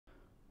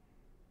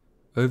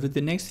Over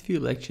the next few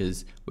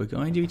lectures, we're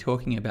going to be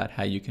talking about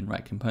how you can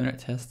write component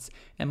tests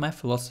and my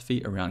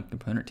philosophy around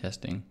component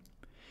testing.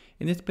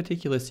 In this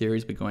particular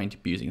series, we're going to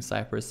be using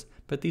Cypress,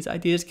 but these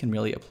ideas can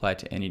really apply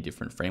to any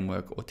different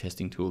framework or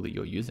testing tool that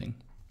you're using.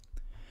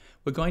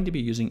 We're going to be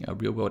using a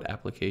real-world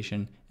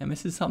application, and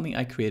this is something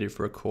I created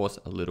for a course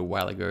a little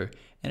while ago,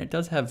 and it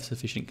does have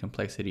sufficient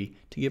complexity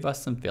to give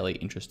us some fairly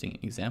interesting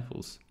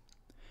examples.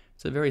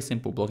 It's a very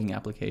simple blogging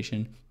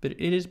application, but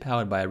it is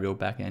powered by a real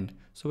backend,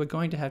 so we're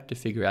going to have to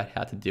figure out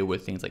how to deal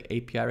with things like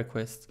API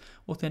requests,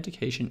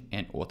 authentication,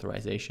 and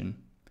authorization.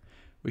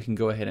 We can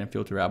go ahead and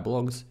filter our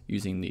blogs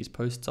using these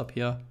posts up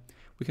here.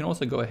 We can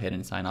also go ahead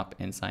and sign up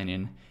and sign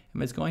in,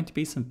 and there's going to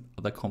be some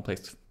other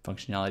complex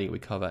functionality we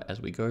cover as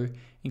we go,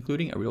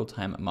 including a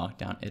real-time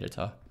markdown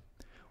editor.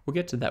 We'll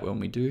get to that when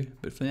we do,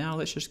 but for now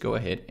let's just go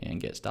ahead and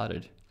get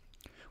started.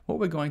 What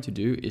we're going to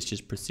do is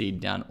just proceed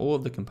down all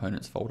of the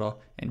components folder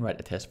and write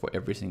a test for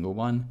every single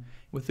one,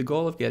 with the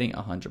goal of getting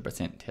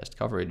 100% test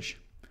coverage.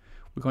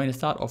 We're going to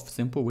start off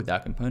simple with our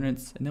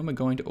components, and then we're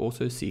going to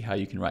also see how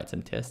you can write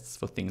some tests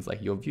for things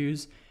like your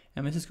views,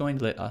 and this is going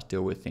to let us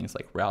deal with things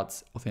like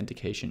routes,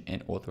 authentication,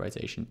 and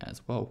authorization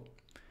as well.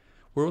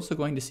 We're also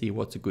going to see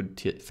what's a good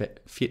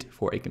fit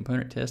for a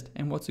component test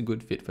and what's a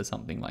good fit for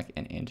something like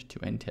an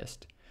end-to-end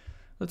test.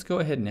 Let's go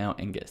ahead now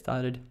and get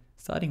started,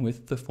 starting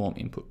with the form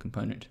input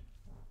component.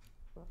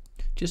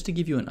 Just to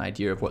give you an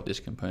idea of what this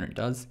component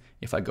does,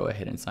 if I go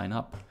ahead and sign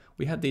up,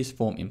 we have these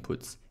form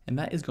inputs, and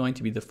that is going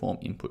to be the form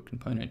input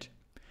component.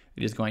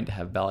 It is going to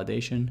have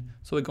validation,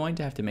 so we're going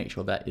to have to make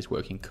sure that is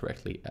working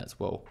correctly as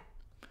well.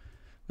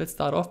 Let's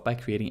start off by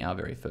creating our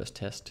very first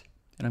test,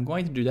 and I'm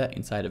going to do that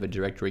inside of a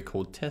directory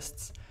called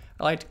tests.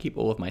 I like to keep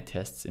all of my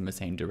tests in the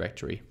same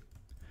directory.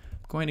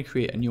 I'm going to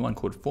create a new one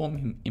called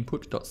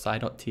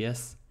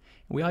forminput.sci.ts,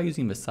 and we are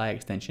using the sci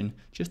extension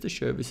just to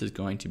show this is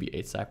going to be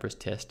a Cypress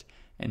test,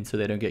 and so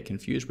they don't get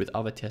confused with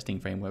other testing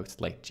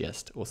frameworks like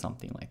Jest or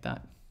something like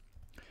that.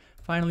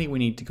 Finally, we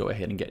need to go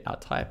ahead and get our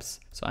types,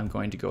 so I'm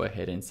going to go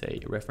ahead and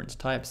say reference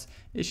types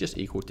is just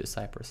equal to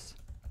Cypress.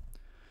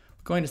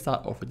 We're going to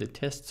start off with the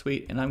test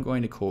suite, and I'm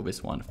going to call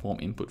this one form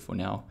input for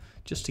now,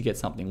 just to get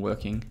something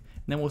working,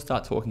 and then we'll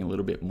start talking a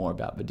little bit more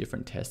about the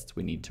different tests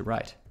we need to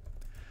write.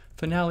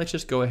 For now, let's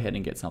just go ahead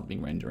and get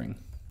something rendering.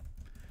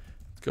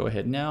 Let's go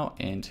ahead now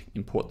and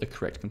import the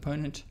correct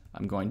component.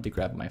 I'm going to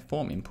grab my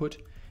form input,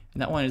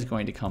 and that one is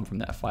going to come from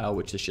that file,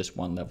 which is just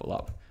one level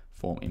up,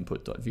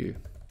 forminput.vue.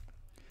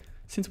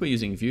 Since we're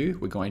using Vue,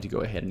 we're going to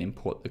go ahead and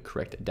import the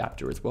correct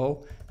adapter as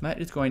well, and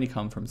that is going to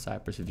come from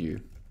Cypress Vue.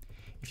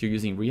 If you're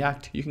using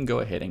React, you can go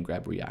ahead and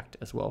grab React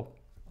as well.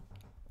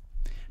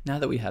 Now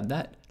that we have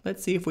that,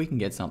 let's see if we can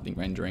get something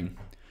rendering.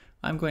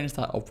 I'm going to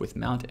start off with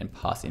mount and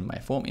pass in my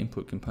form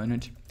input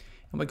component,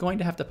 and we're going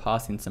to have to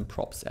pass in some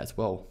props as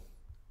well.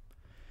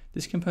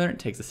 This component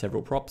takes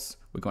several props.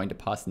 We're going to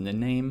pass in the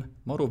name,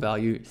 model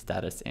value,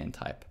 status, and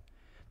type.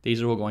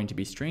 These are all going to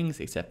be strings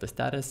except for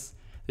status.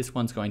 This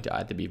one's going to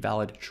either be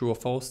valid, true, or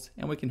false,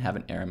 and we can have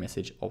an error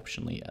message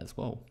optionally as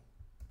well.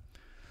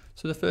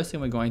 So the first thing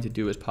we're going to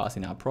do is pass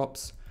in our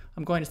props.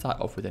 I'm going to start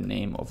off with a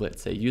name of,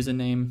 let's say,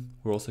 username.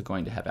 We're also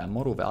going to have our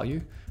model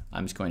value.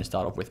 I'm just going to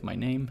start off with my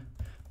name.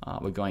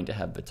 We're going to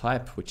have the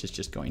type, which is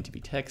just going to be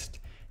text.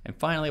 And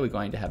finally, we're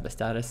going to have the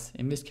status.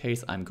 In this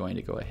case, I'm going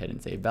to go ahead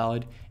and say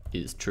valid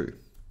is true.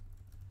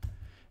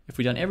 If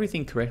we've done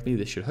everything correctly,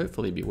 this should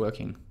hopefully be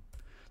working.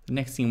 The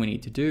next thing we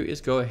need to do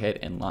is go ahead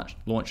and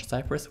launch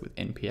Cypress with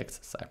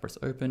npx cypress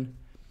open.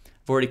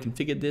 I've already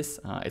configured this.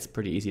 It's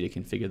pretty easy to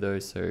configure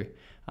those, so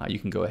you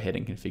can go ahead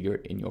and configure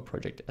it in your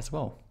project as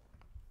well.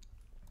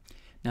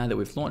 Now that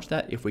we've launched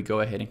that, if we go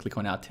ahead and click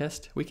on our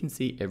test, we can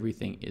see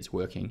everything is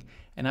working.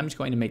 And I'm just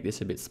going to make this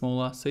a bit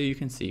smaller so you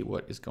can see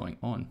what is going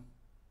on.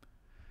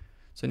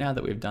 So now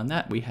that we've done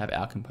that, we have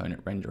our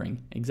component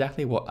rendering,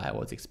 exactly what I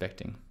was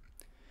expecting.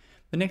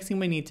 The next thing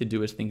we need to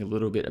do is think a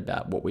little bit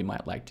about what we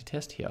might like to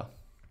test here.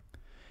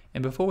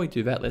 And before we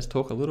do that, let's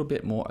talk a little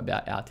bit more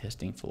about our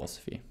testing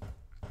philosophy.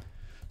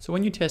 So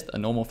when you test a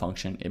normal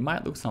function, it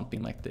might look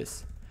something like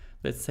this.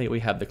 Let's say we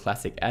have the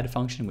classic add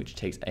function, which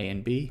takes a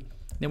and b,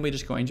 then we're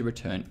just going to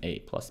return a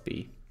plus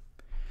b.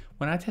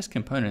 When I test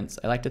components,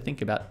 I like to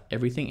think about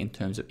everything in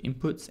terms of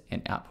inputs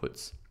and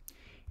outputs.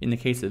 In the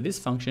case of this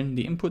function,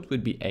 the inputs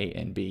would be a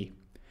and b,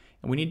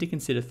 and we need to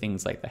consider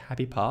things like the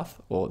happy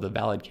path or the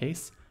valid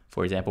case,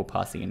 for example,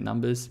 passing in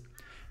numbers.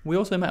 We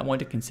also might want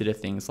to consider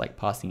things like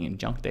passing in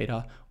junk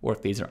data or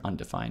if these are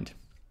undefined.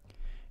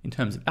 In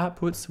terms of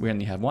outputs, we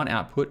only have one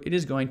output. It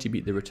is going to be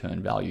the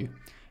return value.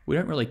 We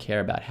don't really care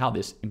about how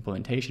this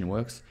implementation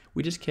works.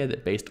 We just care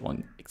that based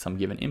on some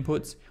given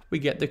inputs, we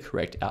get the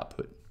correct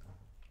output.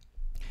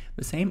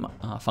 The same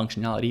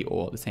functionality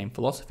or the same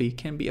philosophy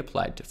can be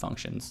applied to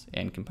functions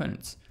and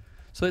components.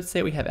 So let's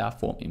say we have our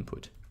form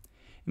input.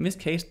 In this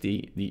case,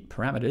 the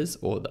parameters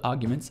or the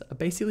arguments are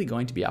basically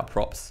going to be our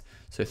props.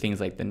 So things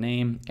like the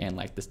name and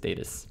like the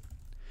status.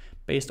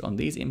 Based on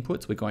these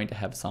inputs, we're going to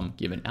have some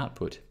given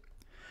output.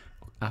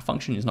 Our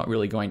function is not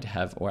really going to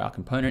have, or our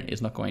component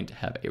is not going to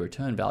have a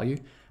return value.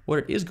 What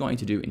it is going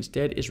to do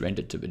instead is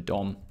render to the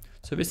DOM.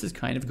 So this is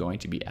kind of going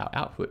to be our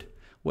output,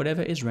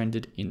 whatever is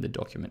rendered in the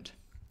document.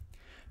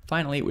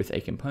 Finally, with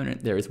a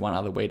component, there is one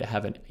other way to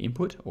have an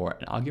input or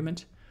an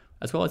argument.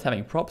 As well as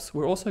having props,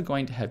 we're also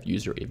going to have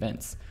user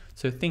events,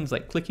 so things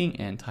like clicking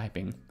and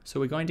typing, so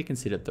we're going to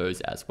consider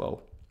those as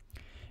well.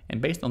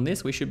 And based on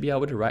this, we should be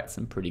able to write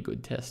some pretty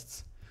good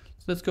tests.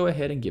 So let's go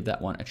ahead and give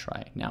that one a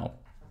try. Now,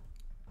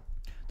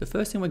 the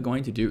first thing we're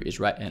going to do is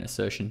write an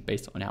assertion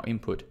based on our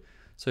input.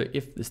 So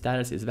if the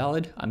status is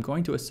valid, I'm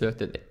going to assert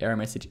that the error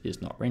message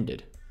is not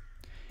rendered.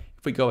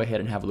 If we go ahead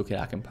and have a look at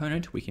our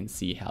component, we can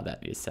see how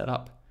that is set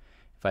up.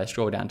 If I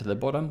scroll down to the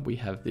bottom, we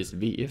have this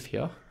VIF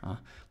here.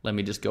 Let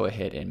me just go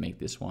ahead and make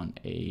this one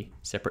a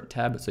separate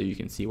tab so you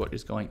can see what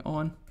is going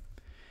on.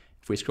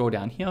 If we scroll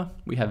down here,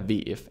 we have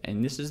VIF,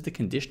 and this is the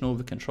conditional of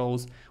the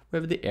controls,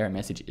 whether the error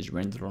message is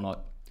rendered or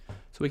not.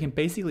 So we can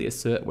basically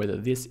assert whether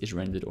this is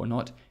rendered or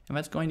not, and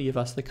that's going to give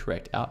us the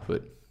correct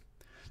output.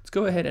 Let's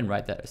go ahead and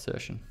write that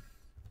assertion.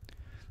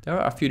 There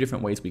are a few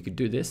different ways we could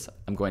do this.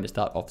 I'm going to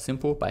start off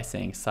simple by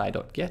saying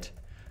sci.get.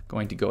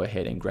 Going to go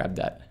ahead and grab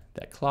that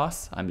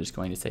class. I'm just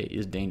going to say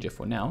is danger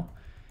for now.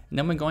 And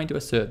then we're going to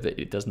assert that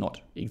it does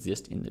not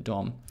exist in the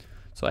DOM.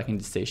 So I can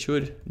just say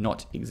should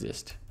not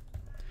exist.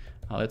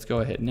 Let's go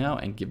ahead now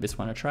and give this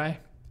one a try.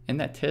 And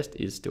that test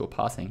is still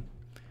passing.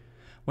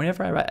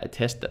 Whenever I write a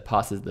test that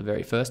passes the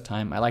very first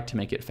time, I like to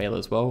make it fail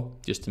as well,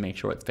 just to make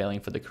sure it's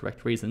failing for the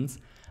correct reasons.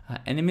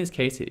 And in this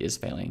case, it is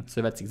failing.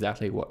 So that's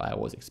exactly what I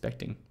was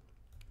expecting.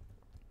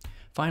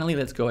 Finally,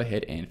 let's go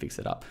ahead and fix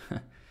it up.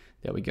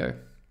 There we go.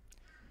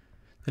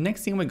 The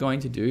next thing we're going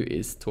to do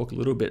is talk a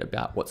little bit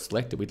about what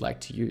selector we'd like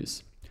to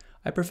use.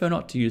 I prefer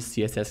not to use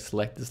CSS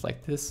selectors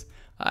like this.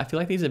 I feel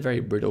like these are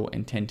very brittle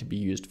and tend to be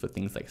used for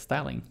things like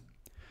styling.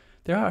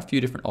 There are a few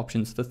different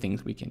options for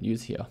things we can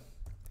use here.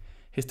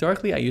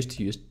 Historically, I used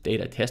to use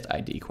data test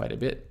ID quite a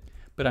bit,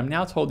 but I'm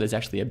now told there's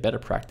actually a better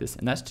practice,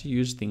 and that's to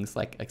use things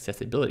like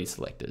accessibility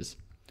selectors.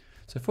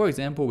 So for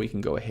example, we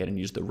can go ahead and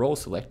use the role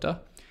selector,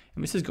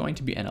 and this is going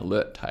to be an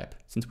alert type,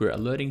 since we're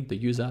alerting the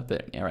user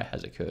that an error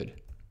has occurred.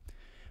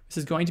 This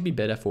is going to be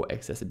better for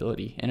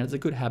accessibility, and it's a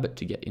good habit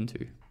to get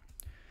into.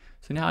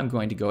 So now I'm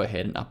going to go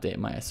ahead and update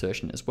my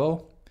assertion as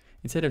well.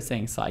 Instead of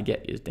saying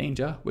sci.get is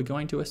danger, we're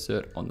going to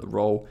assert on the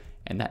role,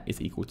 and that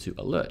is equal to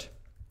alert.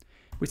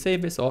 If we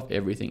save this off,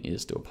 everything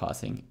is still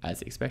passing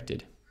as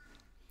expected.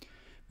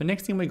 The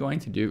next thing we're going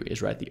to do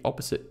is write the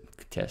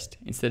opposite test.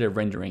 Instead of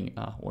rendering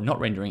or not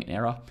rendering an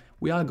error,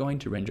 we are going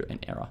to render an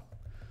error.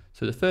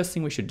 So the first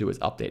thing we should do is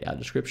update our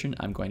description.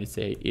 I'm going to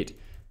say it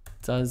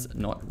does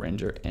not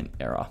render an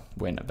error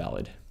when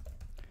valid.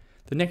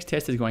 The next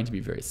test is going to be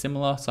very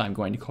similar, so I'm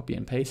going to copy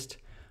and paste.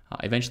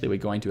 Eventually we're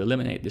going to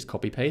eliminate this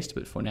copy paste,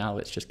 but for now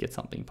let's just get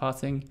something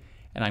passing,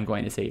 and I'm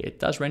going to say it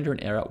does render an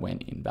error when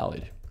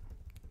invalid.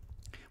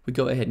 We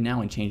go ahead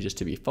now and change this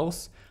to be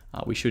false.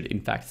 We should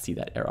in fact see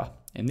that error,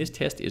 and this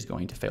test is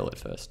going to fail at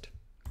first.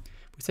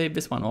 If we save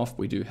this one off,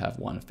 we do have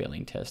one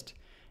failing test,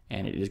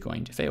 and it is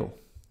going to fail.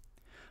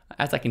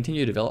 As I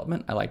continue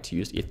development, I like to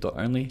use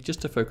if.only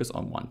just to focus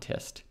on one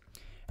test.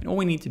 And all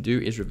we need to do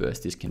is reverse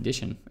this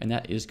condition, and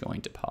that is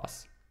going to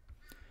pass.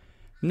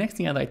 The next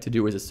thing I'd like to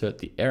do is assert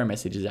the error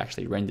message is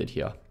actually rendered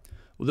here.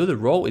 Although the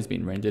role is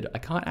being rendered, I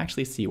can't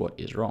actually see what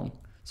is wrong.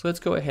 So let's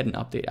go ahead and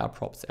update our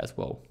props as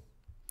well.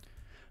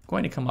 I'm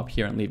going to come up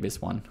here and leave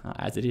this one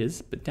as it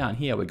is, but down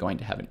here we're going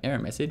to have an error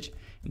message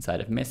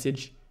inside of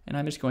message, and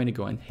I'm just going to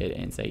go ahead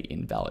and say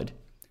invalid.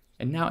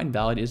 And now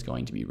invalid is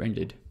going to be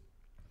rendered.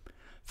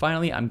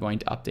 Finally, I'm going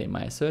to update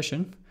my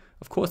assertion.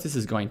 Of course, this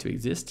is going to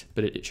exist,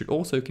 but it should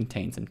also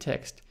contain some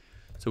text.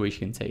 So we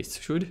can say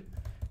should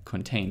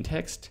contain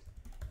text,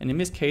 and in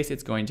this case,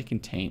 it's going to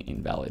contain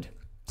invalid.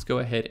 Let's go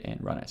ahead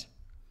and run it.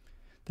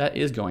 That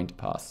is going to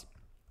pass.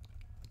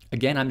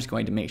 Again, I'm just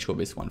going to make sure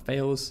this one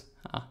fails.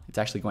 It's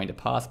actually going to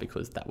pass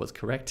because that was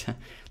correct.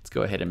 Let's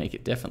go ahead and make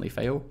it definitely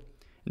fail,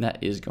 and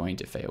that is going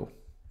to fail.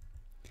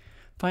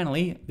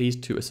 Finally, these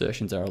two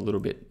assertions are a little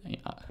bit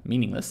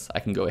meaningless. I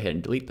can go ahead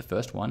and delete the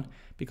first one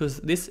because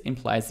this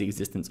implies the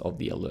existence of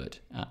the alert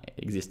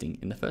existing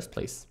in the first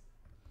place.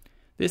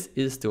 This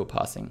is still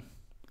passing.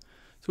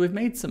 So we've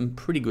made some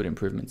pretty good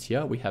improvements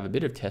here. We have a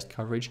bit of test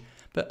coverage,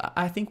 but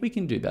I think we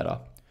can do better.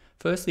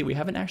 Firstly, we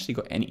haven't actually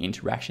got any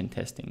interaction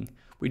testing.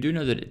 We do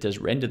know that it does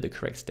render the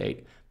correct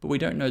state, but we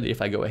don't know that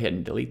if I go ahead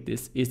and delete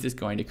this, is this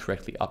going to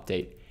correctly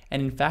update?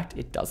 And in fact,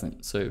 it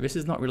doesn't. So this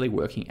is not really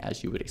working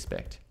as you would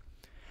expect.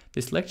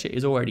 This lecture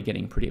is already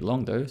getting pretty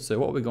long though, so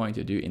what we're going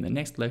to do in the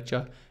next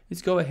lecture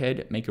is go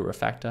ahead, make a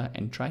refactor,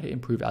 and try to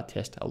improve our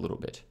test a little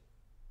bit.